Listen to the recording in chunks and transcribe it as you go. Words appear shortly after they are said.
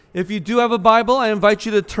If you do have a Bible, I invite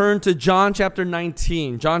you to turn to John chapter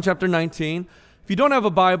 19. John chapter 19. If you don't have a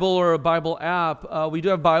Bible or a Bible app, we do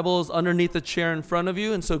have Bibles underneath the chair in front of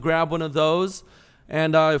you, and so grab one of those.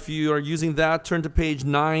 And if you are using that, turn to page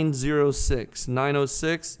 906, and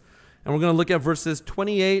we're going to look at verses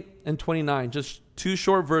 28 and 29, just two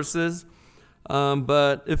short verses.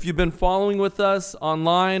 But if you've been following with us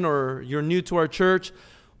online or you're new to our church,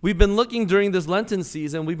 we've been looking during this Lenten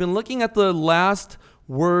season, we've been looking at the last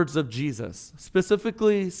words of Jesus,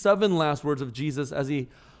 specifically 7 last words of Jesus as he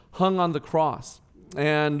hung on the cross.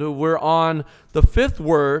 And we're on the 5th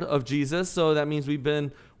word of Jesus, so that means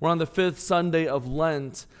we're on the 5th Sunday of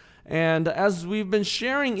Lent. And as we've been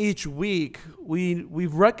sharing each week,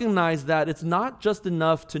 we've recognized that it's not just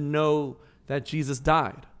enough to know that Jesus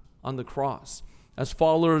died on the cross. As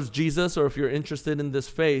followers of Jesus, or if you're interested in this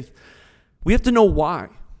faith, we have to know why.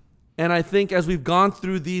 And I think as we've gone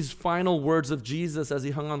through these final words of Jesus as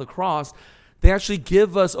he hung on the cross, they actually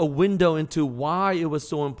give us a window into why it was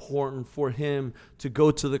so important for him to go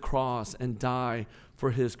to the cross and die for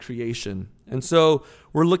his creation. And so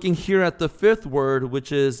we're looking here at the 5th word,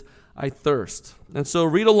 which is, I thirst. And so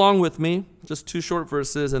read along with me, just 2 short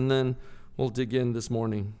verses, and then we'll dig in this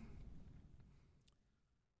morning.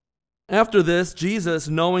 After this, Jesus,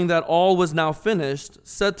 knowing that all was now finished,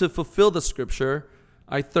 said to fulfill the scripture,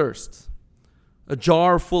 I thirst. A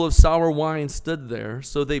jar full of sour wine stood there,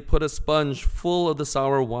 so they put a sponge full of the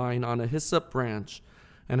sour wine on a hyssop branch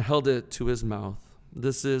and held it to his mouth.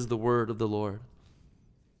 This is the word of the Lord.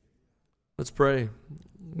 Let's pray.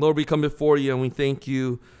 Lord, we come before you and we thank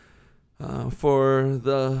you for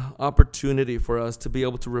the opportunity for us to be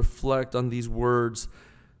able to reflect on these words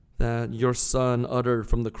that your Son uttered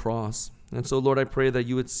from the cross. And so, Lord, I pray that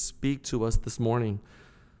you would speak to us this morning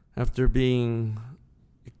after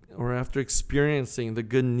experiencing the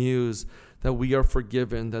good news that we are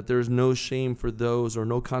forgiven, that there is no shame for those or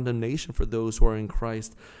no condemnation for those who are in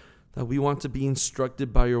Christ, that we want to be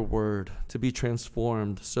instructed by your word, to be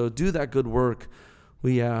transformed. So do that good work,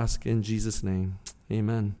 we ask in Jesus' name.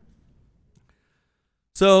 Amen.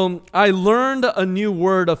 So I learned a new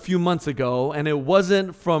word a few months ago, and it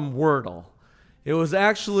wasn't from Wordle. It was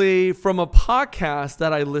actually from a podcast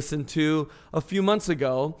that I listened to a few months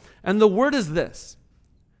ago, and the word is this: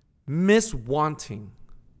 miswanting.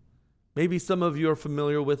 Maybe some of you are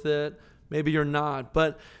familiar with it, maybe you're not,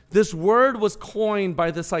 but this word was coined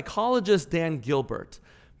by the psychologist Dan Gilbert,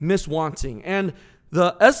 miswanting. And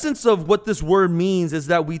the essence of what this word means is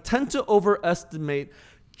that we tend to overestimate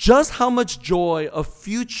just how much joy a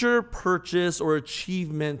future purchase or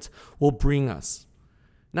achievement will bring us.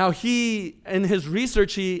 Now, in his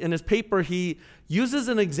research, in his paper, he uses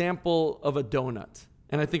an example of a donut.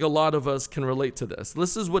 And I think a lot of us can relate to this.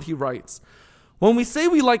 This is what he writes. When we say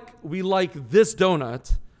we like this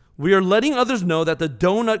donut, we are letting others know that the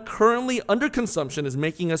donut currently under consumption is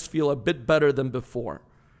making us feel a bit better than before.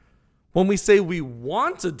 When we say we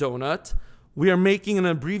want a donut, we are making an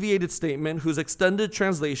abbreviated statement whose extended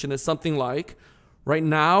translation is something like, right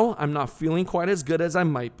now, I'm not feeling quite as good as I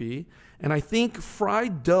might be, and I think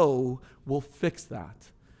fried dough will fix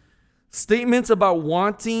that. Statements about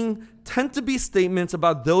wanting tend to be statements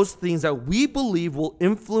about those things that we believe will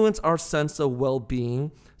influence our sense of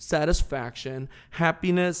well-being, satisfaction,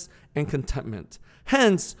 happiness, and contentment.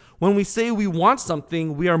 Hence, when we say we want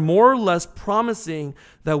something, we are more or less promising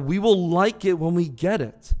that we will like it when we get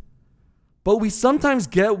it. But we sometimes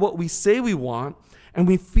get what we say we want, and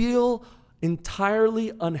we feel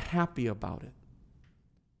entirely unhappy about it.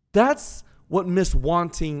 That's what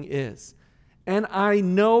miswanting is. And I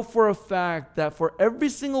know for a fact that for every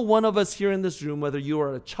single one of us here in this room, whether you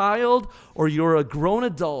are a child or you're a grown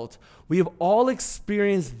adult, we have all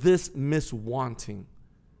experienced this miswanting.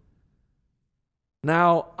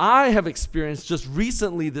 Now, I have experienced just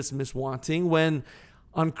recently this miswanting when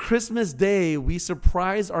on Christmas Day, we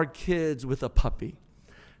surprised our kids with a puppy.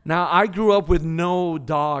 Now, I grew up with no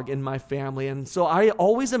dog in my family, and so I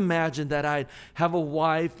always imagined that I'd have a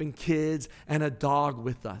wife and kids and a dog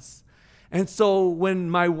with us. And so when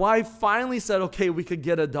my wife finally said, okay, we could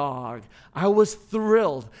get a dog, I was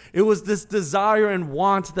thrilled. It was this desire and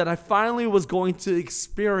want that I finally was going to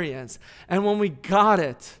experience. And when we got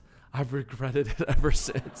it, I've regretted it ever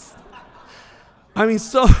since. I mean,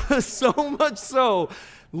 so much so,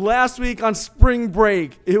 last week on spring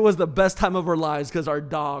break, it was the best time of our lives because our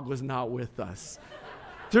dog was not with us.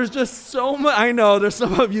 There's just so much, I know there's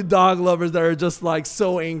some of you dog lovers that are just like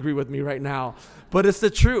so angry with me right now, but it's the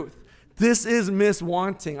truth. This is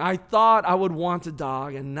miswanting. I thought I would want a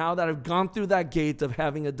dog, and now that I've gone through that gate of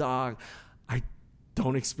having a dog, I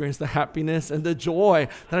don't experience the happiness and the joy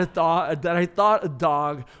that I thought a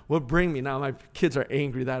dog would bring me. Now my kids are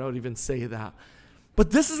angry that I would even say that.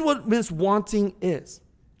 But this is what miswanting is.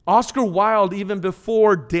 Oscar Wilde, even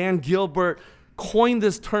before Dan Gilbert coined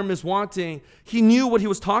this term miswanting, he knew what he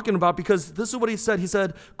was talking about, because this is what he said. He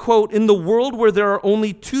said, quote, in the world there are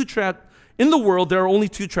only two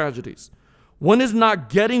tragedies. One is not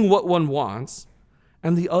getting what one wants,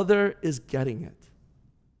 and the other is getting it.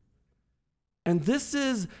 And this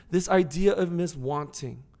is this idea of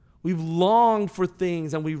miswanting. We've longed for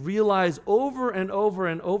things, and we realize over and over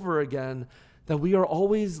and over again that we are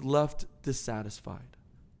always left dissatisfied,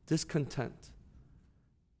 discontent.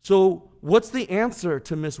 So what's the answer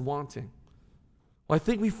to miswanting? Well, I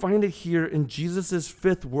think we find it here in Jesus'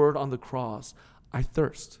 fifth word on the cross, I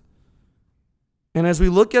thirst. And as we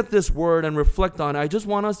look at this word and reflect on it, I just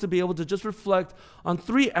want us to be able to just reflect on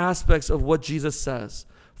three aspects of what Jesus says.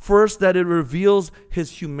 First, that it reveals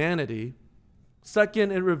his humanity.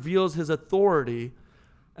 Second, it reveals his authority.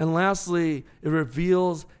 And lastly, it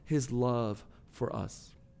reveals his love for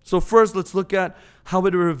us. So first, let's look at how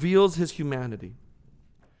it reveals his humanity.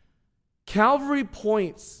 Calvary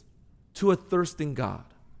points to a thirsting God.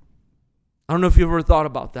 I don't know if you've ever thought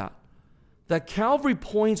about that. That Calvary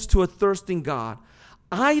points to a thirsting God.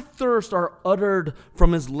 I thirst are uttered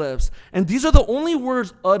from his lips. And these are the only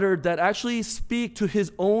words uttered that actually speak to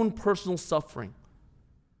his own personal suffering.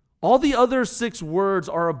 All the other 6 words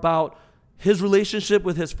are about his relationship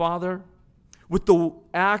with his Father, with the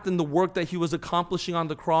act and the work that he was accomplishing on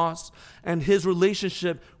the cross, and his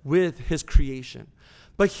relationship with his creation.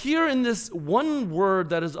 But here in this one word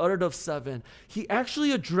that is uttered of 7, he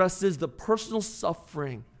actually addresses the personal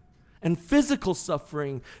suffering and physical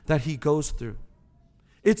suffering that he goes through.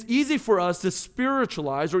 It's easy for us to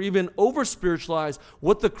spiritualize or even over-spiritualize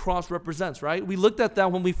what the cross represents, right? We looked at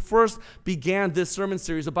that when we first began this sermon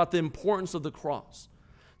series about the importance of the cross.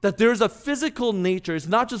 That there's a physical nature. It's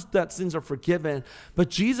not just that sins are forgiven, but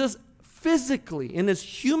Jesus physically, in his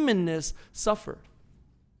humanness, suffered.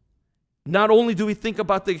 Not only do we think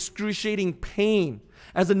about the excruciating pain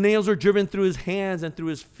as the nails are driven through his hands and through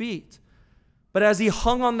his feet, but as he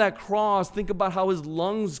hung on that cross, think about how his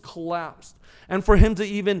lungs collapsed. And for him to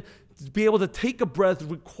even be able to take a breath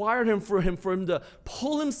required for him to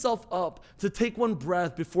pull himself up to take one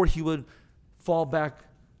breath before he would fall back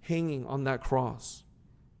hanging on that cross.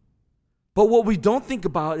 But what we don't think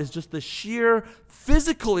about is just the sheer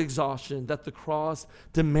physical exhaustion that the cross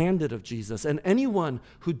demanded of Jesus and anyone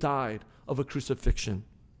who died of a crucifixion.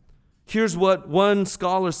 Here's what one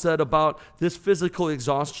scholar said about this physical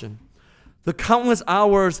exhaustion. The countless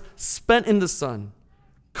hours spent in the sun,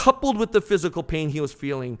 coupled with the physical pain he was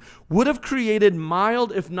feeling, would have created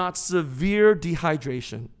mild, if not severe,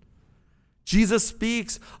 dehydration. Jesus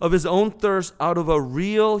speaks of his own thirst out of a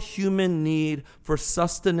real human need for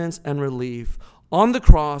sustenance and relief. On the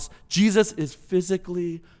cross, Jesus is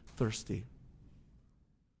physically thirsty.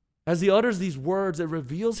 As he utters these words, it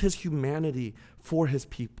reveals his humanity for his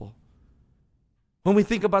people. When we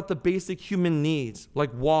think about the basic human needs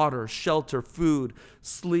like water, shelter, food,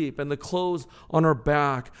 sleep, and the clothes on our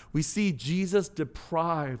back, we see Jesus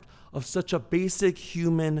deprived of such a basic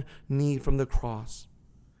human need from the cross.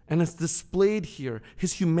 And it's displayed here,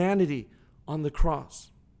 his humanity on the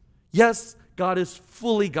cross. Yes, God is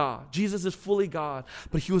fully God. Jesus is fully God,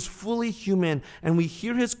 but he was fully human, and we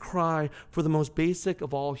hear his cry for the most basic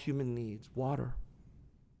of all human needs, water.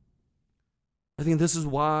 I think this is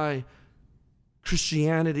why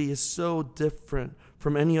Christianity is so different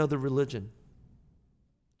from any other religion.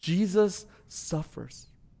 Jesus suffers.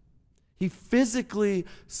 He physically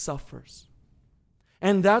suffers.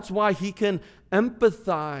 And that's why he can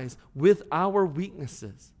empathize with our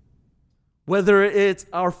weaknesses. Whether it's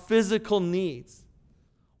our physical needs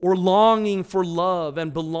or longing for love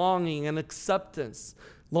and belonging and acceptance,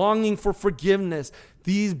 longing for forgiveness,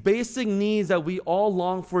 these basic needs that we all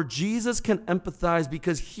long for, Jesus can empathize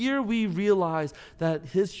because here we realize that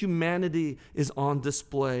his humanity is on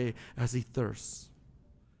display as he thirsts.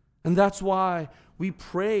 And that's why we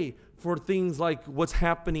pray for things like what's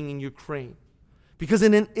happening in Ukraine. Because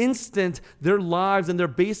in an instant, their lives and their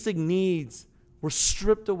basic needs were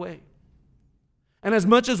stripped away. And as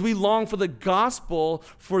much as we long for the gospel,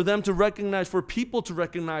 for them to recognize, for people to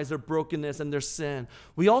recognize their brokenness and their sin,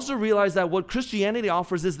 we also realize that what Christianity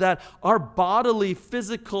offers is that our bodily,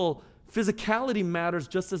 physicality matters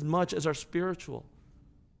just as much as our spiritual.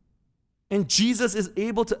 And Jesus is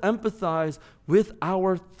able to empathize with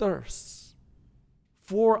our thirsts,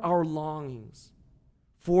 for our longings,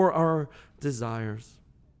 for our desires.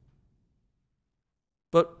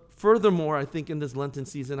 But Furthermore, I think in this Lenten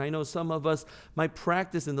season, I know some of us might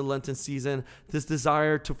practice in the Lenten season this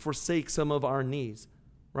desire to forsake some of our needs,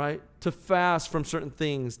 right? To fast from certain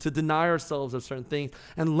things, to deny ourselves of certain things.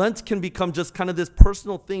 And Lent can become just kind of this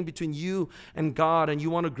personal thing between you and God, and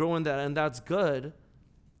you want to grow in that, and that's good.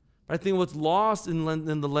 But I think what's lost in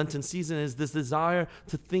the Lenten season is this desire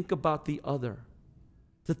to think about the other,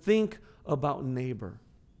 to think about neighbor.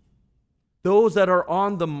 Those that are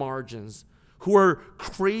on the margins, who are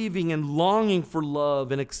craving and longing for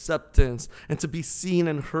love and acceptance and to be seen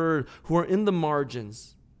and heard, who are in the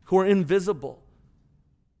margins, who are invisible.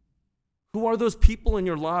 Who are those people in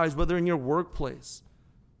your lives, whether in your workplace,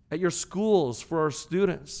 at your schools for our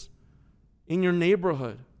students, in your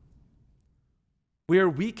neighborhood, where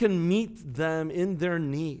we can meet them in their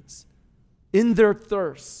needs, in their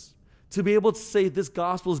thirsts, to be able to say this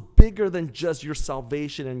gospel is bigger than just your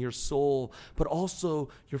salvation and your soul, but also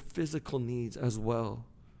your physical needs as well.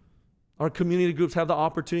 Our community groups have the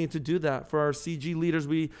opportunity to do that. For our CG leaders,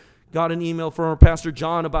 we got an email from our Pastor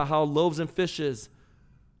John about how Loaves and Fishes,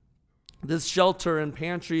 this shelter and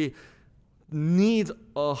pantry, needs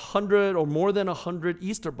 100 or more than 100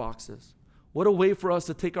 Easter boxes. What a way for us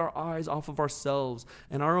to take our eyes off of ourselves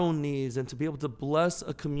and our own needs and to be able to bless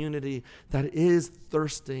a community that is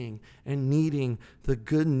thirsting and needing the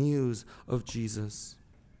good news of Jesus.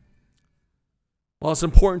 While it's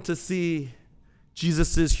important to see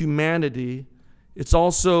Jesus' humanity, it's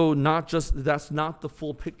also not just, that's not the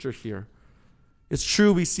full picture here. It's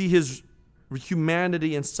true we see his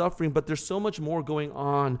humanity and suffering, but there's so much more going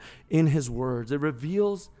on in his words. It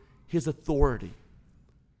reveals his authority.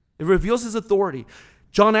 It reveals his authority.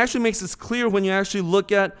 John actually makes this clear when you actually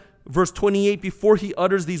look at verse 28 before he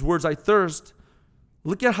utters these words, I thirst.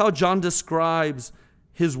 Look at how John describes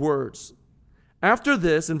his words. After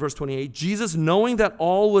this, in verse 28, Jesus, knowing that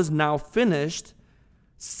all was now finished,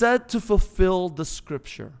 said to fulfill the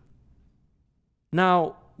scripture.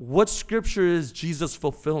 Now, what scripture is Jesus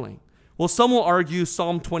fulfilling? Well, some will argue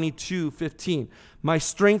Psalm 22:15. My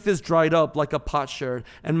strength is dried up like a potsherd,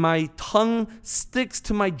 and my tongue sticks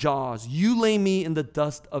to my jaws. You lay me in the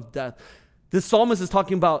dust of death. This psalmist is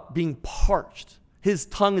talking about being parched. His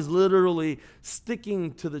tongue is literally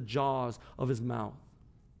sticking to the jaws of his mouth.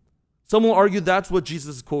 Some will argue that's what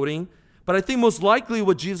Jesus is quoting, but I think most likely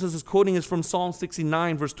what Jesus is quoting is from Psalm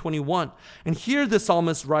 69, verse 21. And here the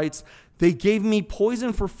psalmist writes, they gave me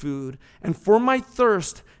poison for food, and for my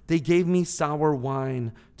thirst they gave me sour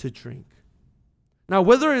wine to drink. Now,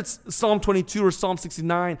 whether it's Psalm 22 or Psalm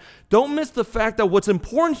 69, don't miss the fact that what's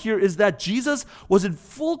important here is that Jesus was in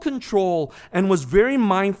full control and was very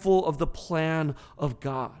mindful of the plan of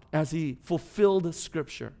God as he fulfilled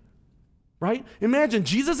Scripture. Right? Imagine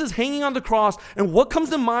Jesus is hanging on the cross, and what comes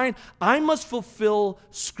to mind? I must fulfill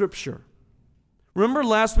Scripture. Remember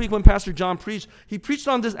last week when Pastor John preached, he preached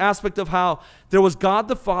on this aspect of how there was God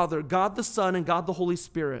the Father, God the Son, and God the Holy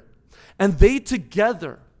Spirit. And they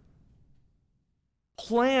together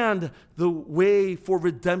planned the way for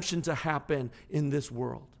redemption to happen in this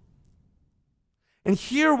world. And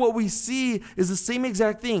here what we see is the same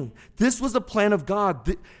exact thing. This was the plan of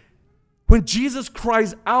God. When Jesus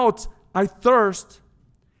cries out, I thirst,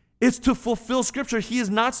 it's to fulfill Scripture. He is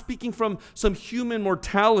not speaking from some human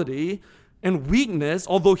mortality and weakness,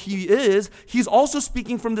 although he is. He's also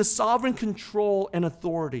speaking from the sovereign control and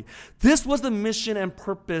authority. This was the mission and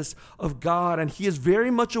purpose of God, and he is very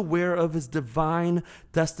much aware of his divine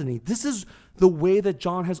destiny. This is the way that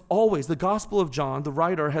John has always, the Gospel of John, the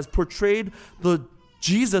writer, has portrayed the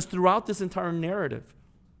Jesus throughout this entire narrative,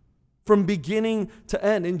 from beginning to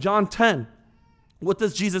end. In John 10, what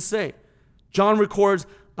does Jesus say? John records,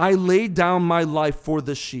 I laid down my life for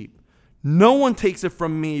the sheep. No one takes it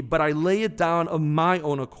from me, but I lay it down of my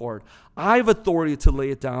own accord. I have authority to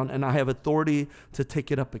lay it down, and I have authority to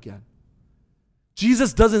take it up again.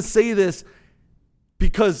 Jesus doesn't say this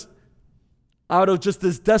because out of just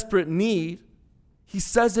this desperate need. He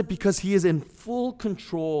says it because he is in full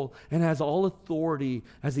control and has all authority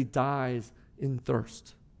as he dies in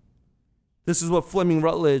thirst. This is what Fleming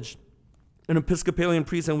Rutledge, an Episcopalian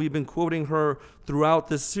priest, and we've been quoting her throughout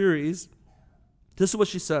this series. This is what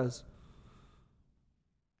she says.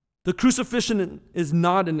 The crucifixion is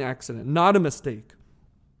not an accident, not a mistake,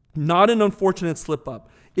 not an unfortunate slip-up.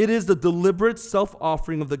 It is the deliberate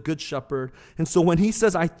self-offering of the Good Shepherd. And so when he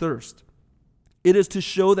says, I thirst, it is to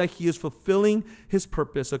show that he is fulfilling his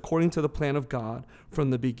purpose according to the plan of God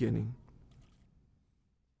from the beginning.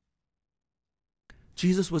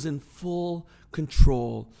 Jesus was in full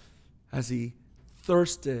control as he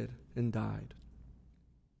thirsted and died.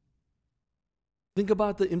 Think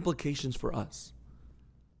about the implications for us.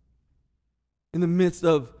 in the midst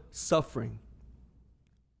of suffering,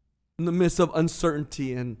 in the midst of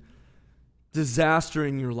uncertainty and disaster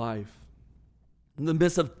in your life, in the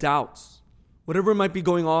midst of doubts, whatever might be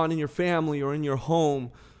going on in your family or in your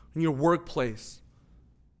home, in your workplace,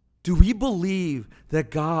 do we believe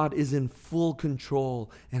that God is in full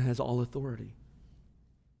control and has all authority?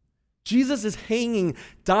 Jesus is hanging,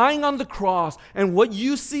 dying on the cross, and what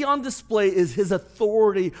you see on display is his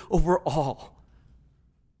authority over all.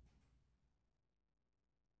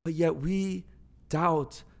 But yet we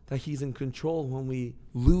doubt that he's in control when we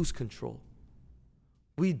lose control.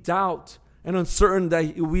 We doubt and uncertain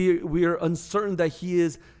that we are uncertain that he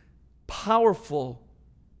is powerful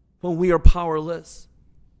when we are powerless.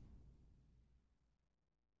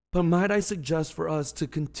 But might I suggest for us to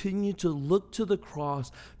continue to look to the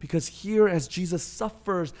cross, because here as Jesus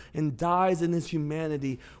suffers and dies in his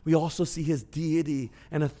humanity, we also see his deity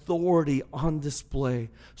and authority on display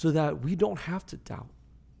so that we don't have to doubt.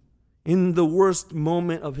 In the worst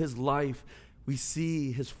moment of his life, we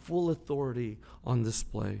see his full authority on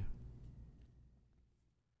display.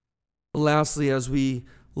 Lastly, as we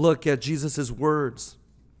look at Jesus' words,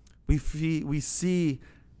 we see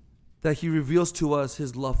that he reveals to us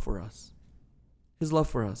his love for us. His love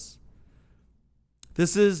for us.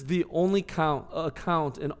 This is the only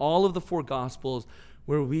account in all of the four Gospels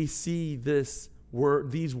where we see these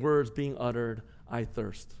words being uttered, I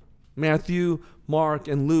thirst. Matthew, Mark,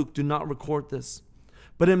 and Luke do not record this.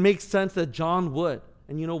 But it makes sense that John would.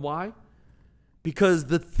 And you know why? Because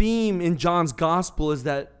the theme in John's Gospel is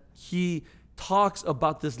that he talks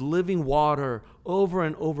about this living water over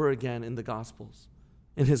and over again in the Gospels.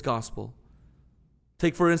 In his gospel.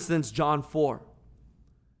 Take, for instance, John 4.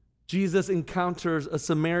 Jesus encounters a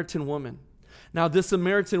Samaritan woman. Now, this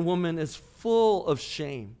Samaritan woman is full of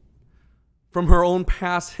shame from her own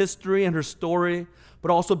past history and her story,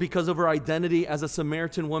 but also because of her identity as a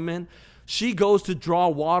Samaritan woman. She goes to draw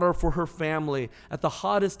water for her family at the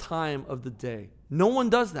hottest time of the day. No one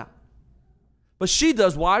does that. But she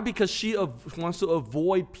does. Why? Because she wants to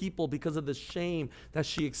avoid people because of the shame that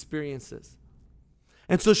she experiences.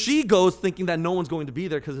 And so she goes thinking that no one's going to be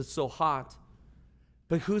there because it's so hot.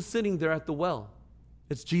 But who's sitting there at the well?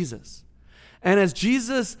 It's Jesus. And as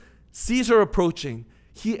Jesus sees her approaching,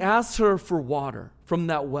 he asks her for water from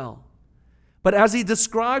that well. But as he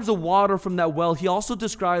describes the water from that well, he also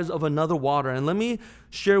describes of another water. And let me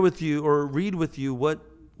share with you or read with you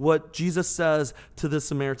what Jesus says to this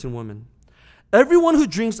Samaritan woman. Everyone who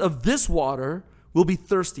drinks of this water will be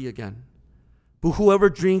thirsty again. But whoever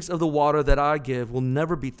drinks of the water that I give will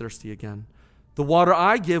never be thirsty again. The water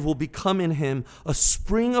I give will become in him a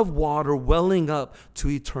spring of water welling up to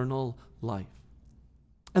eternal life.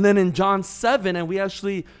 And then in John 7, and we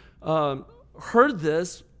actually heard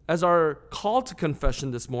this as our call to confession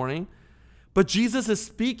this morning, but Jesus is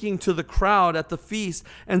speaking to the crowd at the feast,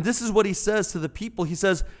 and this is what he says to the people. He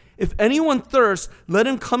says, if anyone thirsts, let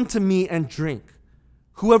him come to me and drink.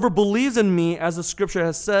 Whoever believes in me, as the scripture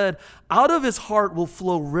has said, out of his heart will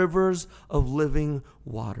flow rivers of living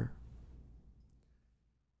water.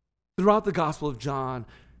 Throughout the Gospel of John,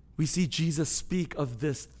 we see Jesus speak of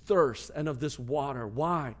this thirst and of this water.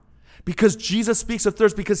 Why? Because Jesus speaks of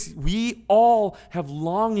thirst because we all have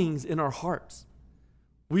longings in our hearts.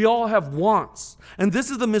 We all have wants. And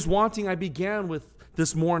this is the miswanting I began with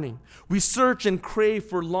this morning. We search and crave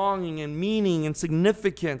for longing and meaning and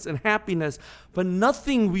significance and happiness, but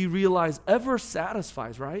nothing we realize ever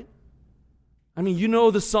satisfies, right? I mean, you know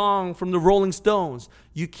the song from the Rolling Stones,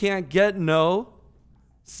 you can't get no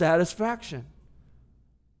satisfaction.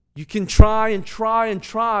 You can try and try and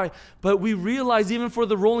try, but we realize even for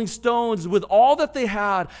the Rolling Stones, with all that they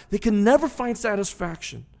had, they can never find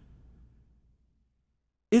satisfaction.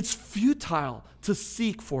 It's futile to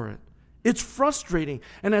seek for it. It's frustrating.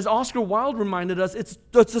 And as Oscar Wilde reminded us, it's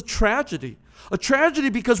a tragedy. A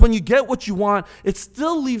tragedy because when you get what you want, it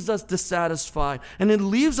still leaves us dissatisfied and it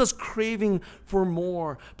leaves us craving for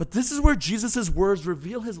more. But this is where Jesus' words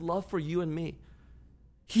reveal his love for you and me.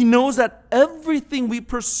 He knows that everything we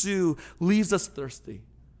pursue leaves us thirsty.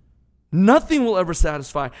 Nothing will ever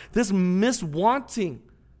satisfy. This miswanting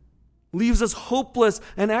leaves us hopeless,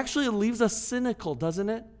 and actually it leaves us cynical, doesn't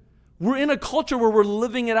it? We're in a culture where we're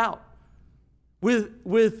living it out.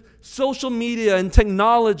 With social media and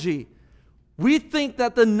technology, we think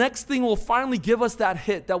that the next thing will finally give us that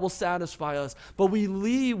hit that will satisfy us. But we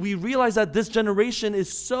realize that this generation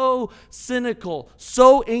is so cynical,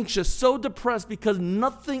 so anxious, so depressed because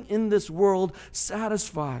nothing in this world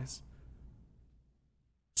satisfies.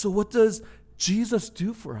 So what does Jesus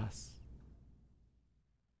do for us?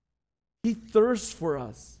 He thirsts for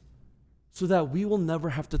us so that we will never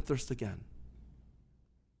have to thirst again.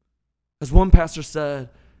 As one pastor said,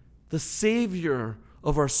 the Savior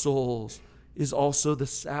of our souls is also the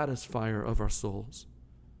satisfier of our souls.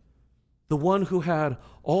 The one who had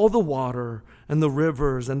all the water and the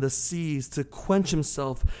rivers and the seas to quench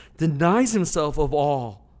himself denies himself of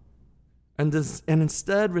all and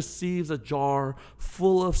instead receives a jar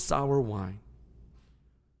full of sour wine.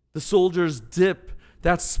 The soldiers dip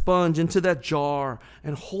that sponge into that jar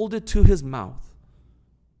and hold it to his mouth.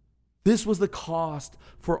 This was the cost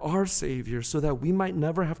for our Savior so that we might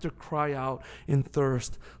never have to cry out in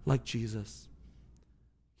thirst like Jesus.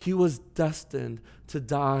 He was destined to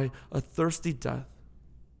die a thirsty death.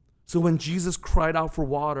 So when Jesus cried out for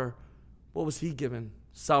water, what was he given?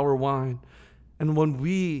 Sour wine. And when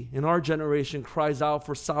we, in our generation, cries out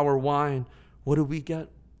for sour wine, what do we get?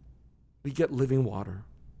 We get living water.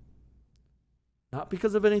 Not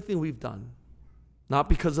because of anything we've done, not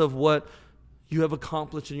because of what you have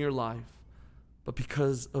accomplished in your life, but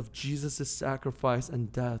because of Jesus' sacrifice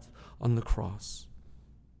and death on the cross.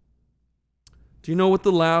 Do you know what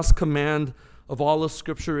the last command of all of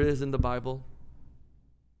Scripture is in the Bible?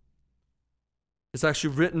 It's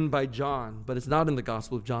actually written by John, but it's not in the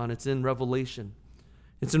Gospel of John. It's in Revelation.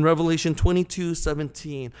 It's in Revelation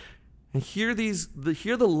 22:17. And hear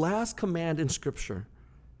the last command in Scripture.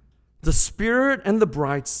 The Spirit and the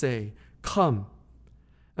bride say, "Come."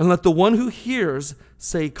 And let the one who hears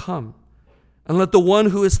say, "Come." And let the one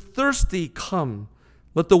who is thirsty come.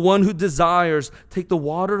 Let the one who desires take the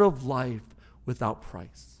water of life without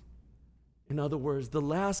price. In other words, the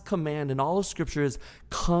last command in all of Scripture is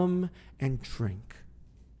come and drink.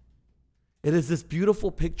 It is this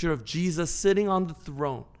beautiful picture of Jesus sitting on the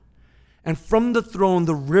throne. And from the throne,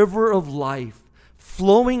 the river of life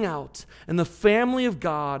flowing out, and the family of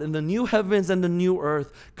God and the new heavens and the new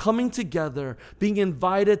earth coming together, being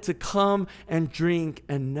invited to come and drink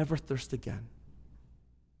and never thirst again.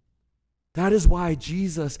 That is why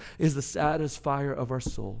Jesus is the satisfier of our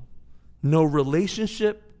soul. No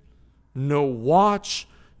relationship, no watch,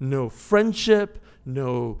 no friendship,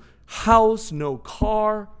 no house, no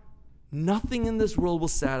car. Nothing in this world will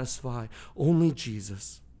satisfy, only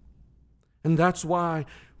Jesus. And that's why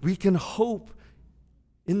we can hope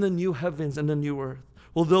in the new heavens and the new earth.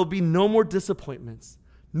 Well, there'll be no more disappointments,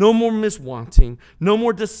 no more miswanting, no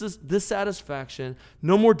more dissatisfaction,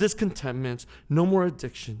 no more discontentments, no more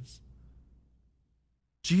addictions.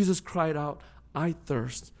 Jesus cried out, "I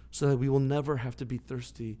thirst," so that we will never have to be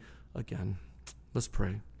thirsty again. Let's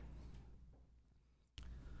pray.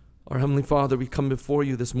 Our Heavenly Father, we come before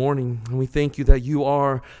you this morning, and we thank you that you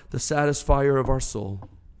are the satisfier of our soul.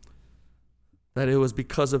 That it was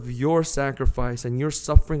because of your sacrifice and your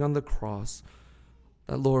suffering on the cross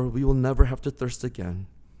that, Lord, we will never have to thirst again.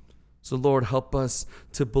 So, Lord, help us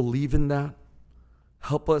to believe in that.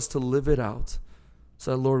 Help us to live it out.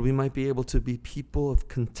 So that, Lord, we might be able to be people of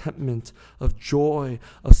contentment, of joy,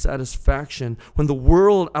 of satisfaction. When the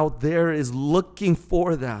world out there is looking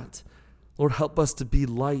for that, Lord, help us to be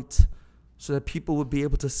light so that people would be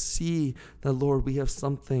able to see that, Lord, we have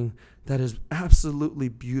something that is absolutely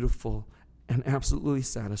beautiful and absolutely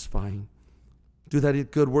satisfying. Do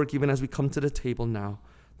that good work even as we come to the table now,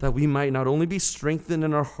 that we might not only be strengthened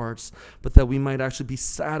in our hearts, but that we might actually be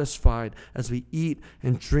satisfied as we eat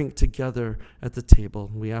and drink together at the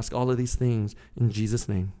table. We ask all of these things in Jesus'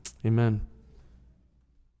 name. Amen.